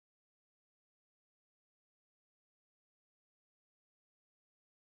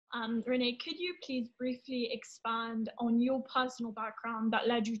Renée, could you please briefly expand on your personal background that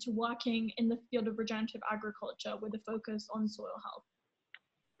led you to working in the field of regenerative agriculture with a focus on soil health?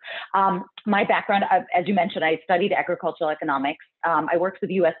 My background, as you mentioned, I studied agricultural economics. I worked with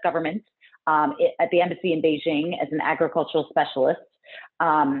the U.S. government at the embassy in Beijing as an agricultural specialist.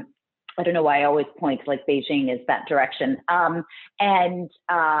 I don't know why I always point like Beijing is that direction. Then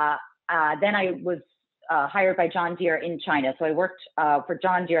I was hired by John Deere in China. So I worked for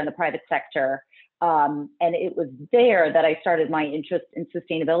John Deere in the private sector. And it was there that I started my interest in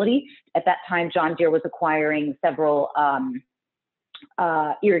sustainability. At that time, John Deere was acquiring several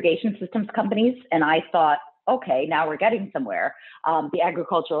irrigation systems companies. And I thought, okay, now we're getting somewhere. The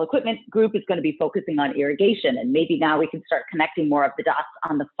agricultural equipment group is going to be focusing on irrigation, and maybe now we can start connecting more of the dots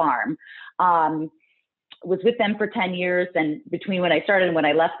on the farm. Was with them for 10 years, and between when I started and when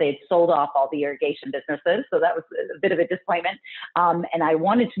I left, they had sold off all the irrigation businesses, so that was a bit of a disappointment. And I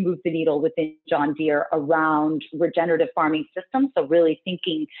wanted to move the needle within John Deere around regenerative farming systems, so really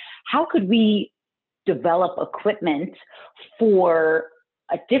thinking, how could we develop equipment for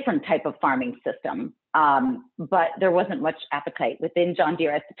a different type of farming system? But there wasn't much appetite within John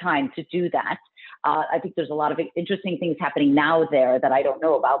Deere at the time to do that. I think there's a lot of interesting things happening now there that I don't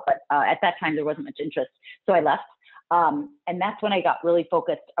know about, but at that time there wasn't much interest. So I left. And that's when I got really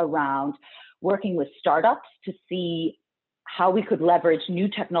focused around working with startups to see how we could leverage new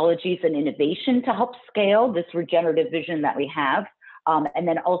technologies and innovation to help scale this regenerative vision that we have. And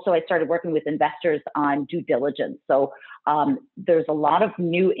then also I started working with investors on due diligence. So there's a lot of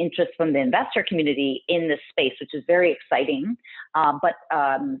new interest from the investor community in this space, which is very exciting. But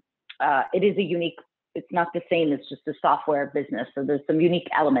it is a unique, it's not the same as just a software business. So there's some unique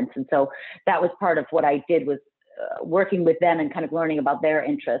elements. And so that was part of what I did, was working with them and kind of learning about their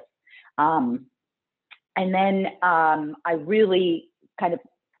interests. And then I really kind of,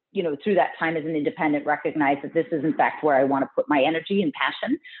 through that time as an independent, recognize that this is in fact where I want to put my energy and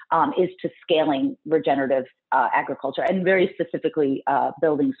passion, is to scaling regenerative agriculture, and very specifically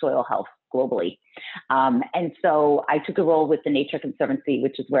building soil health globally. And so I took a role with the Nature Conservancy,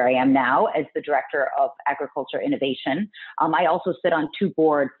 which is where I am now as the Director of Agriculture Innovation. I also sit on 2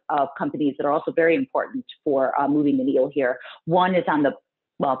 boards of companies that are also very important for moving the needle here. One is on the,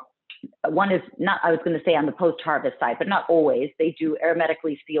 one is not, I was going to say on the post-harvest side, but not always. They do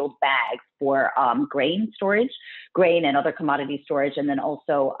hermetically sealed bags for grain storage, grain and other commodity storage. And then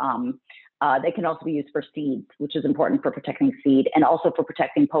also they can also be used for seeds, which is important for protecting seed and also for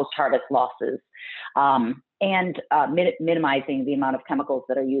protecting post-harvest losses, and minimizing the amount of chemicals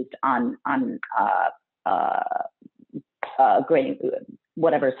that are used on grain,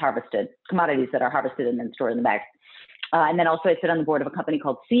 whatever is harvested, commodities that are harvested and then stored in the bags. And then also I sit on the board of a company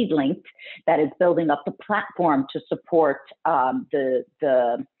called SeedLinked that is building up the platform to support the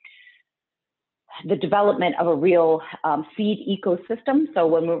development of a real seed ecosystem. So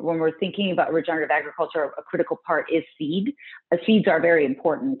when we're thinking about regenerative agriculture, a critical part is seed. Seeds are very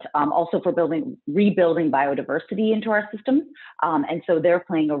important, also for rebuilding biodiversity into our systems. And so they're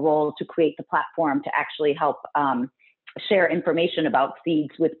playing a role to create the platform to actually help share information about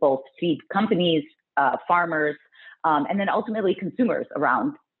seeds with both seed companies, farmers, and then ultimately consumers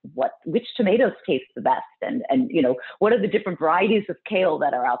around which tomatoes taste the best, and what are the different varieties of kale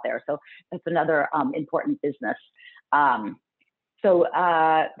that are out there. So that's another important business. So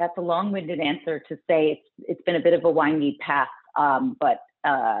that's a long-winded answer to say it's been a bit of a windy path, but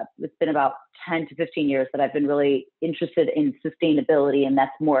it's been about 10 to 15 years that I've been really interested in sustainability, and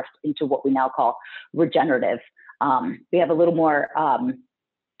that's morphed into what we now call regenerative. We have a little more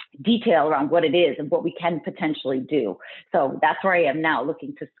detail around what it is and what we can potentially do. So that's where I am now,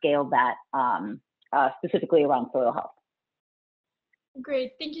 looking to scale that specifically around soil health.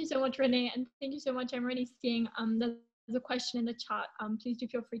 Great. Thank you so much, Renée. And thank you so much. I'm already seeing there's a question in the chat. Please do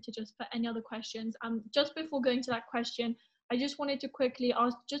feel free to just put any other questions. Just before going to that question, I just wanted to quickly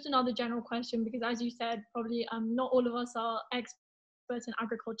ask just another general question, because as you said, probably not all of us are experts in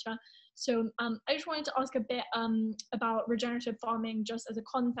agriculture. So I just wanted to ask a bit about regenerative farming just as a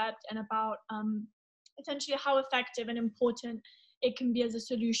concept, and about essentially how effective and important it can be as a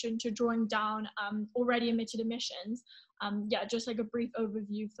solution to drawing down already emitted emissions. Yeah, just like a brief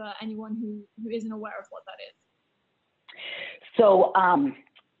overview for anyone who isn't aware of what that is. So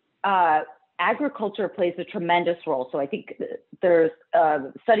agriculture plays a tremendous role. So I think there's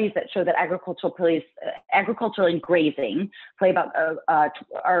studies that show that agriculture and grazing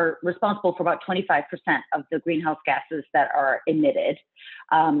are responsible for about 25% of the greenhouse gases that are emitted.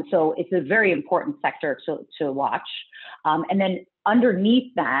 So it's a very important sector to watch. And then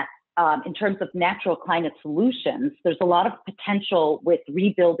underneath that, in terms of natural climate solutions, there's a lot of potential with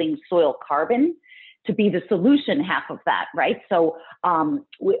rebuilding soil carbon to be the solution half of that, right? So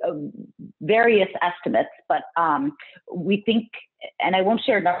various estimates, but we think, and I won't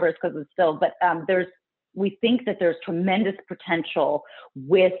share numbers because it's still, but we think that there's tremendous potential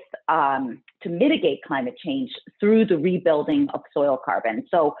with to mitigate climate change through the rebuilding of soil carbon.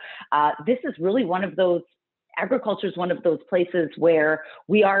 So this is really one of those, agriculture is one of those places where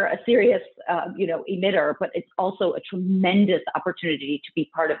we are a serious, emitter, but it's also a tremendous opportunity to be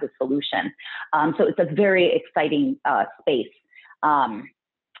part of the solution. So it's a very exciting space. And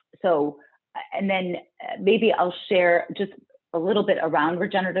then maybe I'll share just a little bit around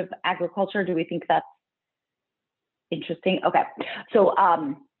regenerative agriculture. Do we think that's interesting? Okay, so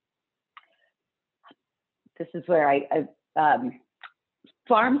this is where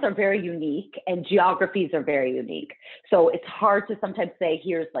farms are very unique and geographies are very unique. So it's hard to sometimes say,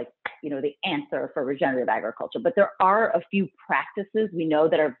 here's like, the answer for regenerative agriculture, but there are a few practices we know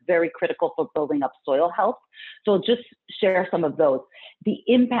that are very critical for building up soil health. So I'll just share some of those, the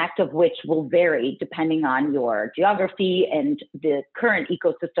impact of which will vary depending on your geography and the current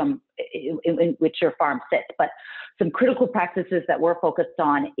ecosystem in which your farm sits. But some critical practices that we're focused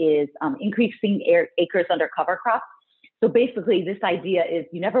on is increasing acres under cover crops. So basically, this idea is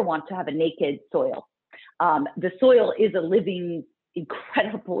you never want to have a naked soil. The soil is a living,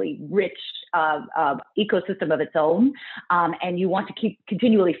 incredibly rich ecosystem of its own, and you want to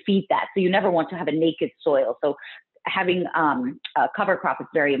continually feed that. So you never want to have a naked soil. So having a cover crop is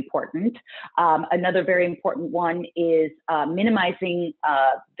very important. Another very important one is minimizing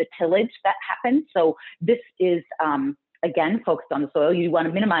the tillage that happens. So this is again, focused on the soil. You want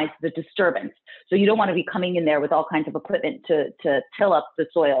to minimize the disturbance. So you don't want to be coming in there with all kinds of equipment to till up the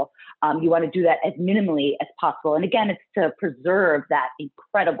soil. You want to do that as minimally as possible. And again, it's to preserve that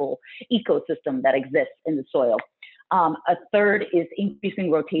incredible ecosystem that exists in the soil. A third is increasing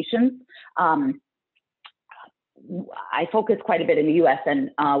rotations. I focus quite a bit in the US,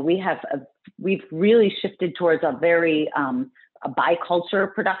 and we've really shifted towards a very a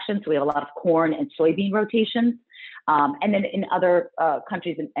biculture production. So we have a lot of corn and soybean rotations. And then in other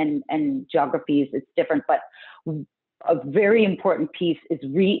countries and geographies, it's different, but a very important piece is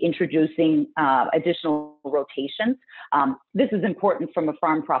reintroducing additional rotations. This is important from a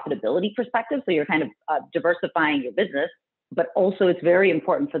farm profitability perspective. So you're kind of diversifying your business, but also it's very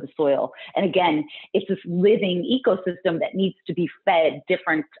important for the soil. And again, it's this living ecosystem that needs to be fed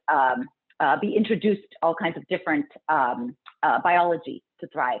different, be introduced all kinds of different biology to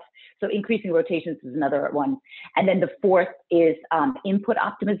thrive. So increasing rotations is another one. And then the fourth is input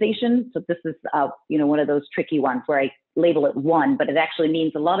optimization. So this is one of those tricky ones where I label it one, but it actually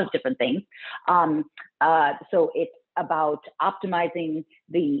means a lot of different things. So it's about optimizing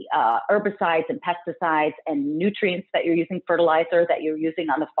the herbicides and pesticides and nutrients that you're using, fertilizer that you're using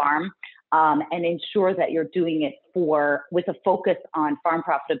on the farm, and ensure that you're doing it with a focus on farm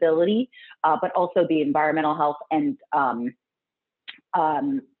profitability, but also the environmental health and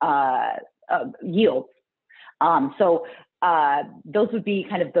yields. So those would be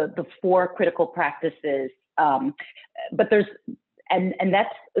kind of the four critical practices. But those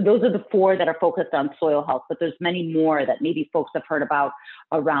are the four that are focused on soil health, but there's many more that maybe folks have heard about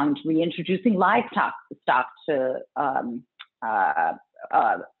around reintroducing livestock to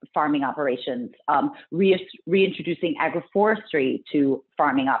farming operations, reintroducing agroforestry to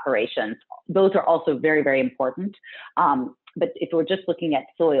farming operations. Those are also very, very important. But if we're just looking at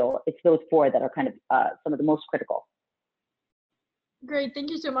soil, it's those four that are kind of some of the most critical. Great, thank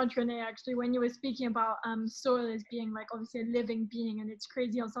you so much, Renée. Actually, when you were speaking about soil as being like obviously a living being, and it's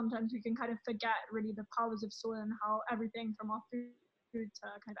crazy how sometimes we can kind of forget really the powers of soil and how everything from our food to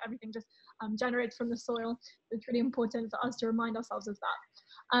kind of everything just generates from the soil. It's really important for us to remind ourselves of that.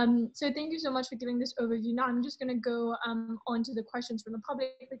 So thank you so much for giving this overview. Now I'm just going to go on to the questions from the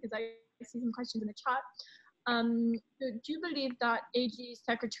public because I see some questions in the chat. So do you believe that AG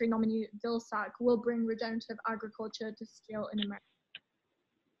Secretary nominee Vilsack will bring regenerative agriculture to scale in America?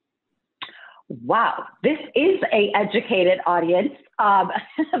 Wow, this is an educated audience.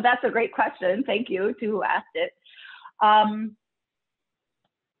 That's a great question. Thank you to who asked it.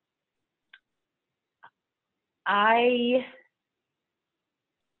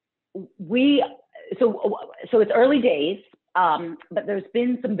 So it's early days, but there's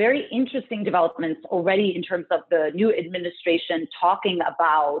been some very interesting developments already in terms of the new administration talking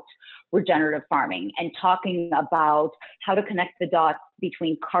about regenerative farming and talking about how to connect the dots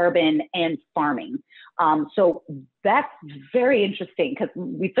between carbon and farming. So that's very interesting because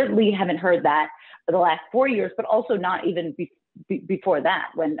we certainly haven't heard that for the last 4 years, but also not even before that,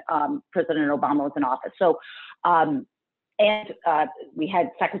 when President Obama was in office. So, we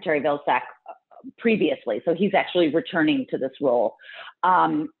had Secretary Vilsack previously, so he's actually returning to this role.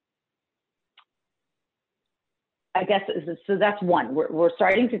 I guess, so that's one. We're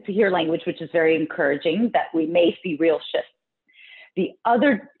starting to hear language, which is very encouraging, that we may see real shifts. The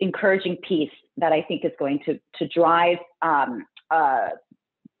other encouraging piece that I think is going to drive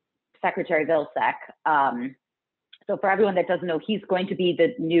Secretary Vilsack, so for everyone that doesn't know, he's going to be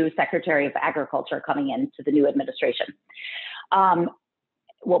the new Secretary of Agriculture coming into the new administration.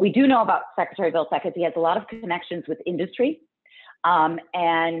 What we do know about Secretary Vilsack is he has a lot of connections with industry.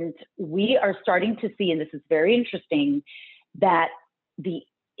 And we are starting to see, and this is very interesting, that the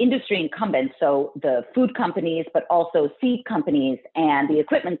industry incumbents, so the food companies, but also seed companies and the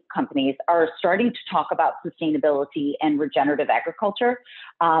equipment companies, are starting to talk about sustainability and regenerative agriculture.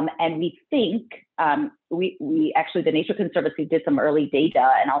 And we think, we actually, the Nature Conservancy did some early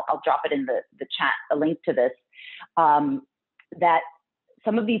data, and I'll drop it in the chat, a link to this, that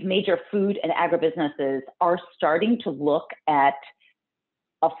some of these major food and agribusinesses are starting to look at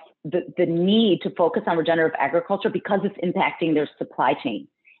the need to focus on regenerative agriculture because it's impacting their supply chain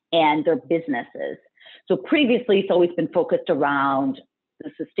and their businesses. So previously, it's always been focused around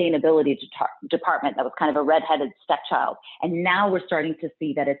the sustainability department that was kind of a redheaded stepchild. And now we're starting to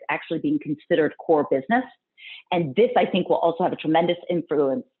see that it's actually being considered core business. And this, I think, will also have a tremendous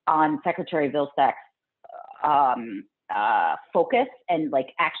influence on Secretary Vilsack's focus and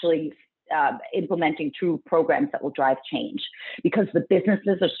like actually implementing true programs that will drive change, because the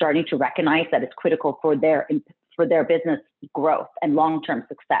businesses are starting to recognize that it's critical for their business growth and long-term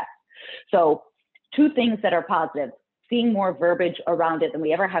success. So two things that are positive: seeing more verbiage around it than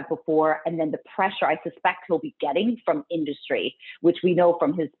we ever have before, and then the pressure I suspect he'll be getting from industry, which we know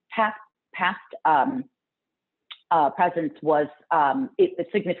from his past presence was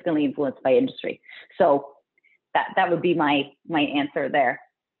significantly influenced by industry. So that would be my answer there.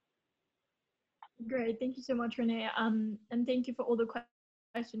 Great, thank you so much, Renee. And thank you for all the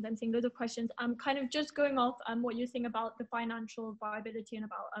questions. I'm seeing loads of questions. I'm kind of just going off what you're saying about the financial viability and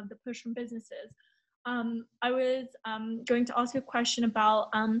about the push from businesses. I was going to ask a question about,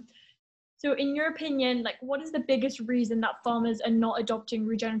 so in your opinion, like, what is the biggest reason that farmers are not adopting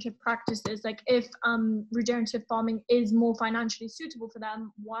regenerative practices? Like, if regenerative farming is more financially suitable for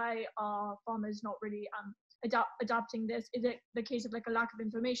them, why are farmers not really adopting this? Is it the case of like a lack of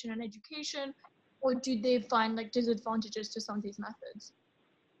information and education, or do they find like disadvantages to some of these methods?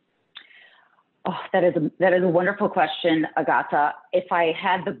 Oh, that is a wonderful question, Agata. If I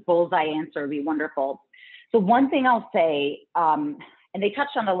had the bullseye answer, it'd be wonderful. So one thing I'll say, and they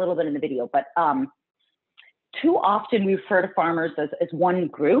touched on it a little bit in the video, but too often we refer to farmers as one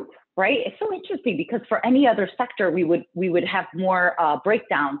group, right? It's so interesting because for any other sector, we would have more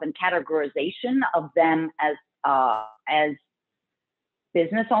breakdowns and categorization of them as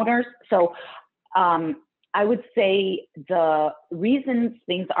business owners. So I would say the reasons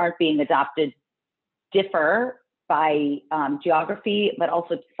things aren't being adopted differ by geography, but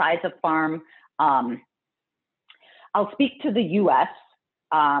also size of farm. I'll speak to the US,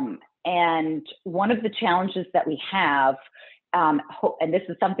 and one of the challenges that we have, and this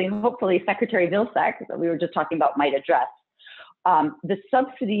is something hopefully Secretary Vilsack, that we were just talking about, might address, the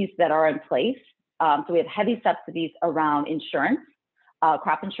subsidies that are in place. So we have heavy subsidies around insurance,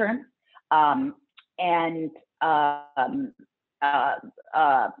 crop insurance, and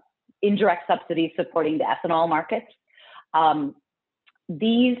indirect subsidies supporting the ethanol markets.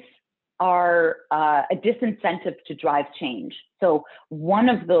 These are a disincentive to drive change. So one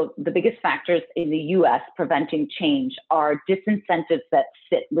of the biggest factors in the US preventing change are disincentives that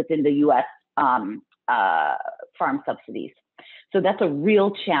sit within the US farm subsidies. So that's a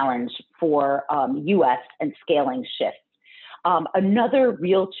real challenge for US and scaling shifts. Another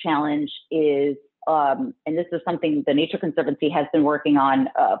real challenge is, and this is something the Nature Conservancy has been working on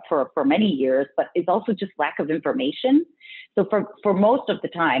for many years, but is also just lack of information. So for most of the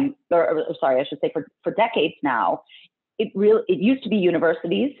time, or sorry, I should say for decades now, it used to be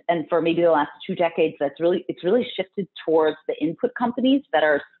universities, and for maybe the last 2 decades, it's really shifted towards the input companies that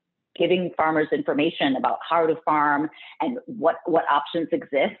are giving farmers information about how to farm and what options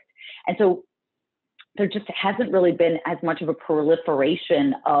exist. And so there just hasn't really been as much of a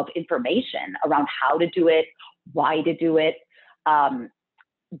proliferation of information around how to do it, why to do it.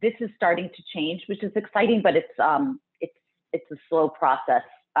 This is starting to change, which is exciting, but it's a slow process.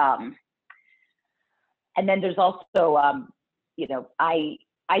 And then there's also, you know, I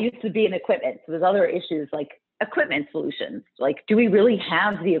used to be in equipment, so there's other issues like equipment solutions. Like, do we really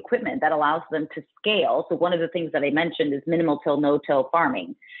have the equipment that allows them to scale? So one of the things that I mentioned is minimal till, no-till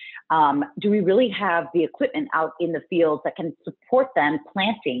farming. Do we really have the equipment out in the fields that can support them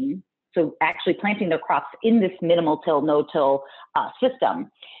planting, so actually planting their crops in this minimal till, no-till system?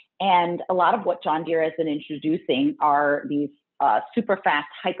 And a lot of what John Deere has been introducing are these super fast,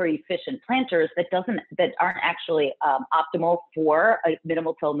 hyper efficient planters that aren't actually optimal for a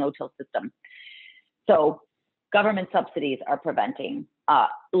minimal till, no-till system. So government subsidies are preventing,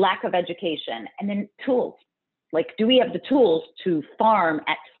 lack of education, and then tools. Like, do we have the tools to farm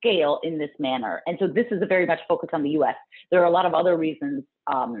at scale in this manner? And so this is a very much focused on the US. There are a lot of other reasons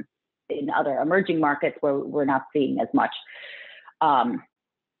in other emerging markets where we're not seeing as much.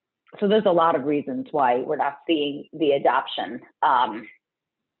 So there's a lot of reasons why we're not seeing the adoption.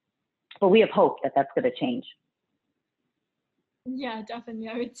 But we have hope that that's going to change. Yeah, definitely.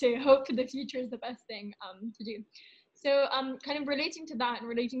 I would say hope for the future is the best thing to do. So kind of relating to that and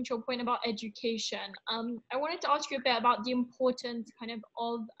relating to your point about education, I wanted to ask you a bit about the importance kind of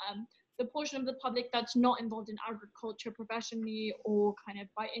the portion of the public that's not involved in agriculture professionally or kind of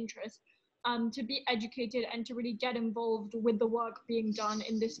by interest, to be educated and to really get involved with the work being done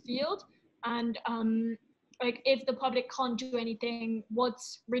in this field. And like, if the public can't do anything,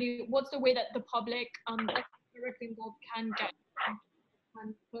 what's the way that the public that's directly involved can get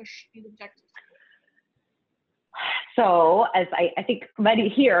and push these objectives? So, as I think many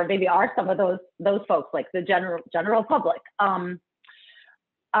here maybe are some of those folks, like the general public.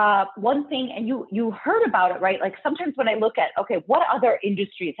 One thing, and you heard about it, right? Like, sometimes when I look at, okay, what other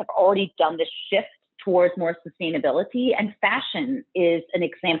industries have already done this shift towards more sustainability, and fashion is an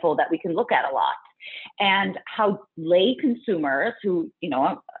example that we can look at a lot, and how lay consumers who,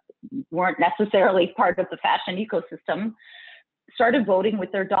 weren't necessarily part of the fashion ecosystem started voting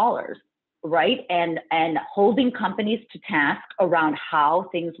with their dollars, right? And holding companies to task around how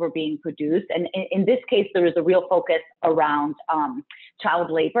things were being produced. And in this case, there was a real focus around child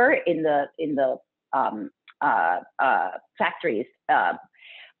labor in the factories.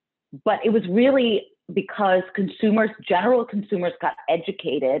 But it was really because general consumers got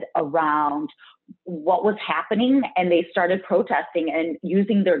educated around what was happening, and they started protesting and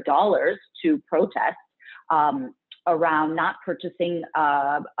using their dollars to protest around not purchasing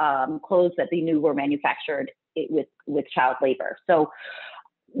clothes that they knew were manufactured with child labor. So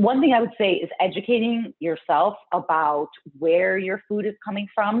one thing I would say is educating yourself about where your food is coming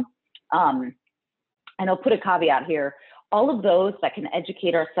from. And I'll put a caveat here. All of those that can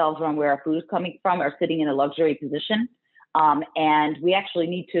educate ourselves around where our food is coming from are sitting in a luxury position. And we actually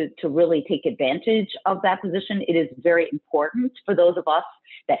need to really take advantage of that position. It is very important for those of us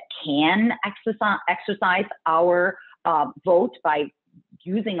that can exercise our vote by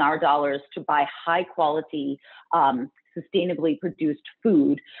using our dollars to buy high quality, sustainably produced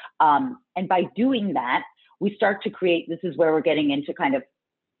food. And by doing that, we start to create, this is where we're getting into kind of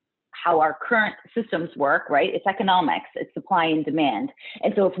how our current systems work, right? It's economics, it's supply and demand.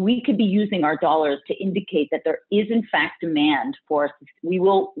 And so if we could be using our dollars to indicate that there is in fact demand for, we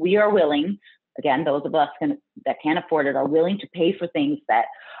are willing, again, those of us that can afford it are willing to pay for things that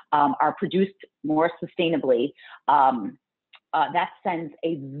are produced more sustainably. That sends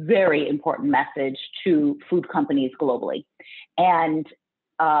a very important message to food companies globally, and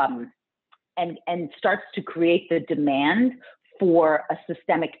starts to create the demand for a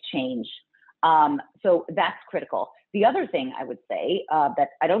systemic change. So that's critical. The other thing I would say that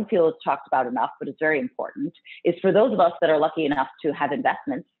I don't feel is talked about enough, but it's very important, is for those of us that are lucky enough to have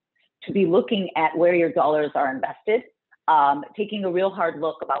investments, to be looking at where your dollars are invested, taking a real hard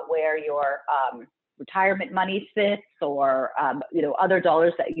look about where your retirement money sits, or other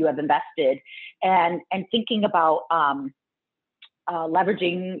dollars that you have invested, and thinking about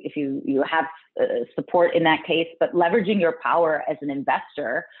leveraging, if you have support in that case, but leveraging your power as an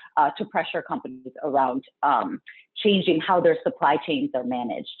investor to pressure companies around changing how their supply chains are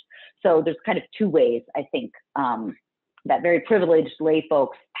managed. So there's kind of two ways, I think, that very privileged lay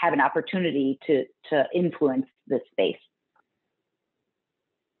folks have an opportunity to influence this space.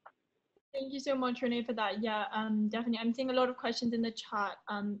 Thank you so much, Renee, for that. Yeah, definitely. I'm seeing a lot of questions in the chat.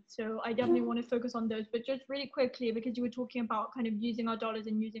 So I definitely want to focus on those. But just really quickly, because you were talking about kind of using our dollars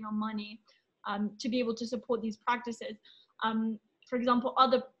and using our money to be able to support these practices. For example,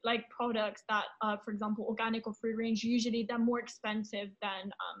 other like products that, for example, organic or free range, usually they're more expensive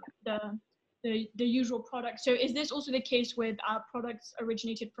than the usual products. So is this also the case with products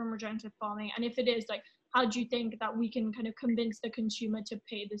originated from regenerative farming? And if it is, like, how do you think that we can kind of convince the consumer to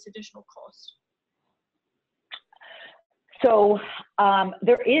pay this additional cost? So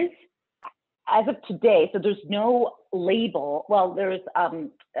there is, as of today, so there's no label. Well, there's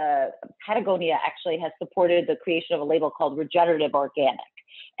Patagonia actually has supported the creation of a label called Regenerative Organic.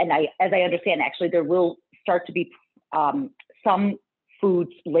 And as I understand, actually, there will start to be some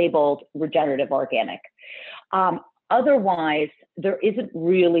foods labeled Regenerative Organic. Otherwise, there isn't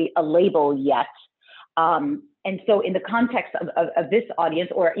really a label yet. And so in the context of this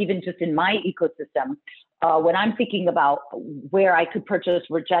audience, or even just in my ecosystem, when I'm thinking about where I could purchase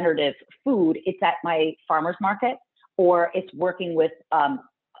regenerative food, it's at my farmer's market, or it's working with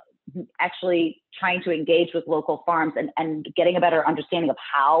actually trying to engage with local farms and getting a better understanding of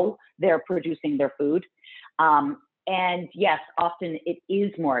how they're producing their food. And yes, often it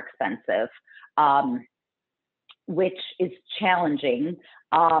is more expensive, which is challenging.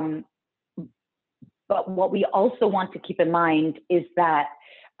 But what we also want to keep in mind is that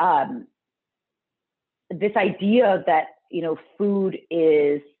this idea that, food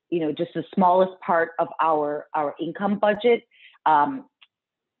is, just the smallest part of our income budget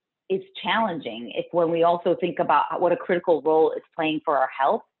is challenging when we also think about what a critical role it's playing for our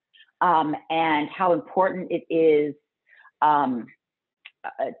health, and how important it is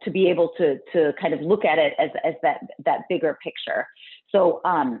to be able to kind of look at it as that bigger picture. So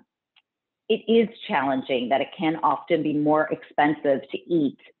it is challenging that it can often be more expensive to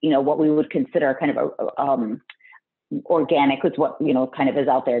eat, what we would consider kind of organic, is what, kind of is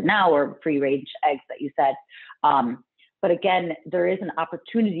out there now, or free-range eggs that you said. But again, there is an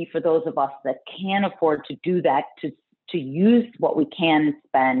opportunity for those of us that can afford to do that, to use what we can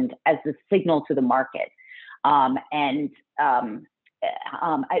spend as a signal to the market.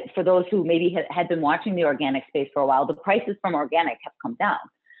 For those who maybe had been watching the organic space for a while, the prices from organic have come down.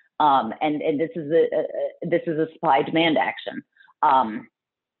 And this is a supply-demand action.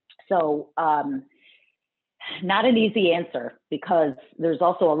 Not an easy answer, because there's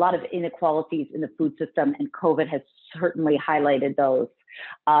also a lot of inequalities in the food system, and COVID has certainly highlighted those.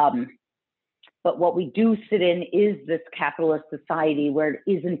 But what we do sit in is this capitalist society where it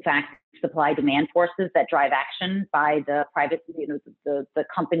is in fact supply-demand forces that drive action by the private, the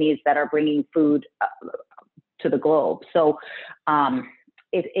companies that are bringing food to the globe. So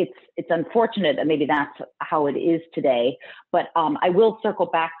it's unfortunate that maybe that's how it is today. But I will circle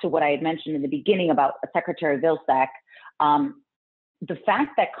back to what I had mentioned in the beginning about Secretary Vilsack. The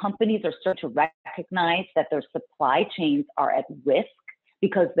fact that companies are starting to recognize that their supply chains are at risk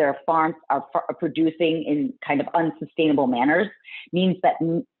because their farms are producing in kind of unsustainable manners means that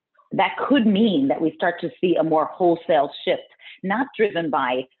could mean that we start to see a more wholesale shift, not driven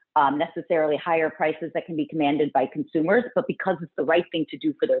by necessarily higher prices that can be commanded by consumers, but because it's the right thing to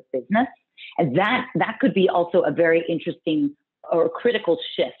do for their business. And that could be also a very interesting or critical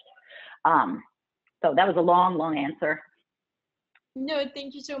shift. So that was a long answer. No,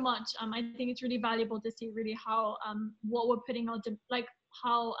 thank you so much. I think it's really valuable to see really how what we're putting out,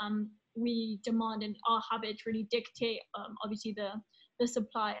 how we demand and our habits really dictate obviously the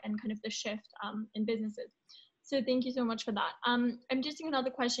supply and kind of the shift in businesses. So thank you so much for that. I'm just seeing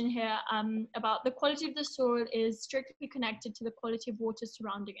another question here about the quality of the soil is strictly connected to the quality of water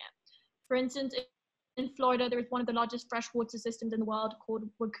surrounding it. For instance, in Florida, there is one of the largest freshwater systems in the world called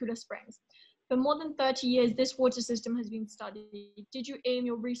Wakula Springs. For more than 30 years, this water system has been studied. Did you aim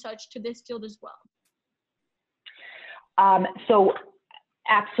your research to this field as well? So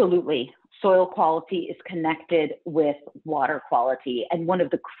absolutely. Soil quality is connected with water quality. And one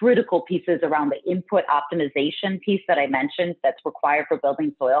of the critical pieces around the input optimization piece that I mentioned that's required for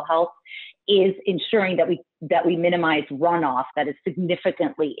building soil health is ensuring that we minimize runoff that is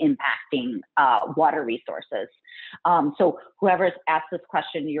significantly impacting water resources. So whoever's asked this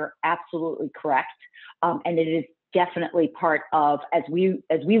question, you're absolutely correct. And it is definitely part of, as we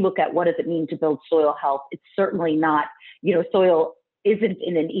look at what does it mean to build soil health, it's certainly not, soil isn't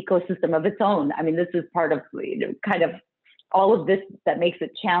in an ecosystem of its own. I mean, this is part of kind of all of this that makes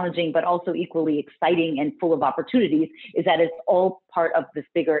it challenging, but also equally exciting and full of opportunities, is that it's all part of this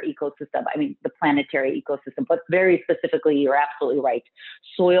bigger ecosystem. I mean, the planetary ecosystem, but very specifically, you're absolutely right.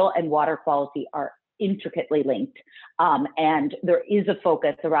 Soil and water quality are intricately linked. And there is a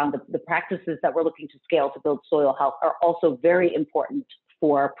focus around the practices that we're looking to scale to build soil health are also very important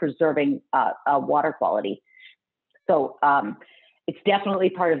for preserving water quality. So it's definitely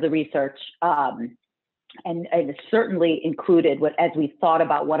part of the research, and it's certainly included as we thought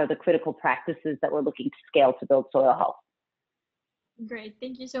about what are the critical practices that we're looking to scale to build soil health. Great,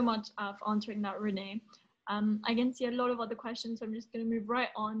 thank you so much for answering that, Renee. I can see a lot of other questions, so I'm just going to move right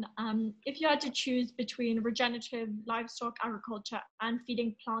on. If you had to choose between regenerative livestock agriculture and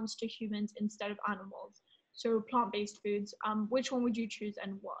feeding plants to humans instead of animals, so plant-based foods, which one would you choose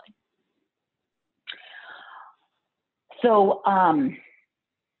and why? So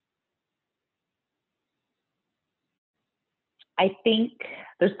I think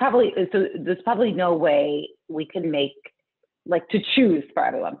there's probably no way we can make, like, to choose for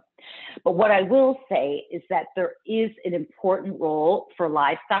everyone. But what I will say is that there is an important role for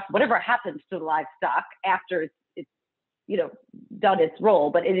livestock, whatever happens to the livestock after it's done its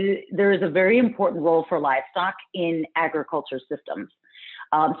role, but there is a very important role for livestock in agriculture systems.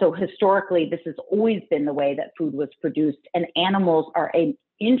 So historically, this has always been the way that food was produced, and animals are an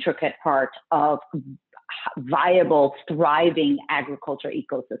intricate part of viable, thriving agriculture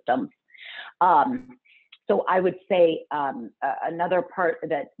ecosystems. So I would say another part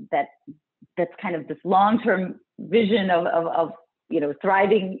that's kind of this long-term vision of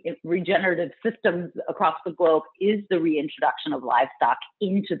thriving regenerative systems across the globe is the reintroduction of livestock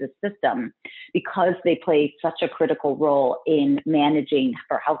into the system, because they play such a critical role in managing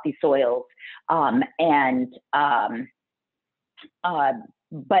for healthy soils.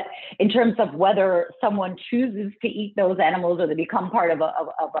 But in terms of whether someone chooses to eat those animals or they become part of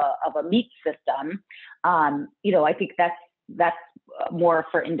a meat system, I think that's more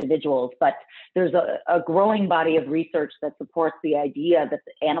for individuals. But there's a growing body of research that supports the idea that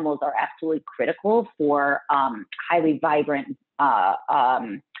the animals are absolutely critical for highly vibrant,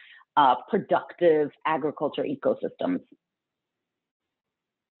 productive agriculture ecosystems.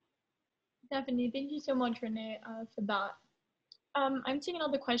 Definitely. Thank you so much, Renée, for that. I'm seeing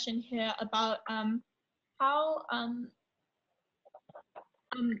another question here about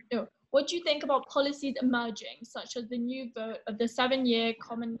what do you think about policies emerging, such as the new vote of the 7-year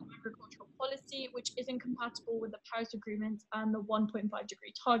Common Agricultural Policy, which isn't compatible with the Paris Agreement and the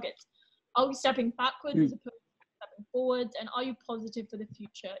 1.5-degree targets? Are we stepping backwards as opposed to stepping forwards? And are you positive for the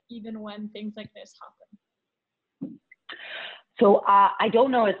future, even when things like this happen? So I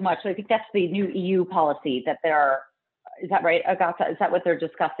don't know as much. I think that's the new EU policy that is that right, Agatha? Is that what they're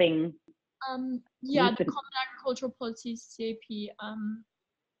discussing? Yeah, the Common Agricultural Policy, CAP.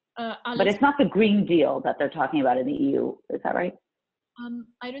 But it's not the Green Deal that they're talking about in the EU. Is that right?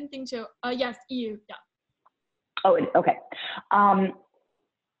 I don't think so. Yes, EU, yeah. Oh, okay.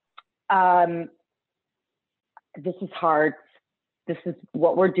 This is hard. This is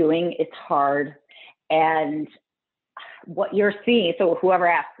what we're doing. It's hard. And what you're seeing, so whoever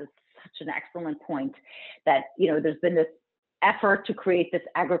asked, is such an excellent point, that there's been this effort to create this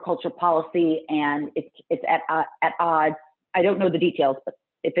agriculture policy, and it's at odds. I don't know the details, but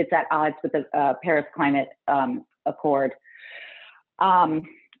if it's at odds with the Paris Climate Accord, I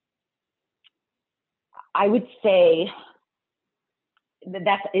would say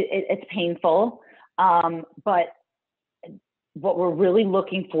it's painful, but what we're really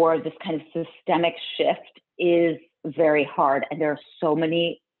looking for, this kind of systemic shift, is very hard, and there are so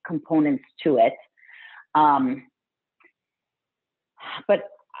many components to it. But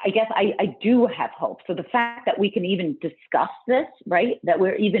I guess I do have hope. So the fact that we can even discuss this, right, that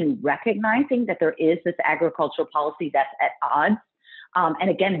we're even recognizing that there is this agricultural policy that's at odds. And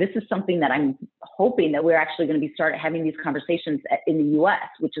again, this is something that I'm hoping that we're actually going to be start having these conversations in the U.S.,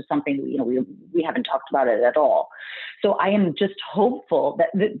 which is something we haven't talked about it at all. So I am just hopeful that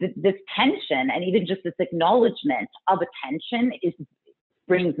this tension, and even just this acknowledgement of a tension,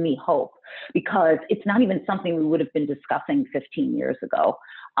 brings me hope, because it's not even something we would have been discussing 15 years ago.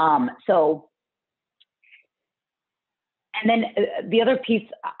 And then the other piece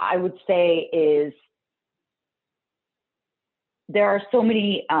I would say is there are so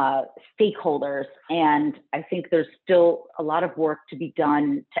many stakeholders, and I think there's still a lot of work to be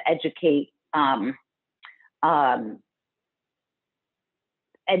done to educate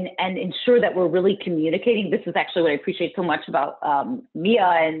and ensure that we're really communicating. This is actually what I appreciate so much about Mia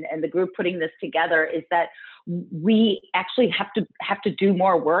and the group putting this together, is that we actually have to do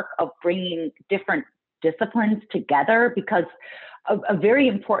more work of bringing different disciplines together, because a very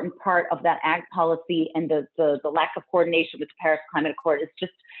important part of that ag policy and the lack of coordination with the Paris Climate Accord is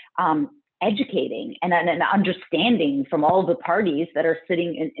just educating and understanding from all the parties that are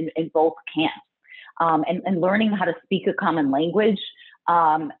sitting in both camps, and learning how to speak a common language,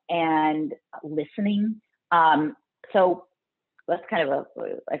 and listening. So that's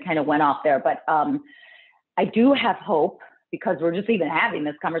I kind of went off there, but I do have hope, because we're just even having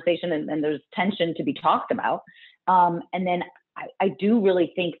this conversation, and there's tension to be talked about. And then I do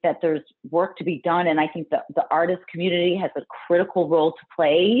really think that there's work to be done, and I think that the artist community has a critical role to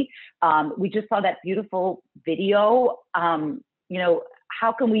play. We just saw that beautiful video.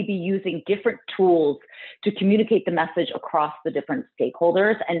 How can we be using different tools to communicate the message across the different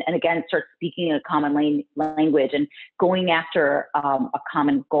stakeholders, and again, start speaking a common language and going after a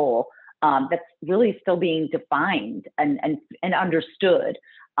common goal? that's really still being defined and understood.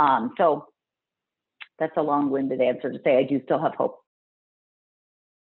 So that's a long-winded answer to say I do still have hope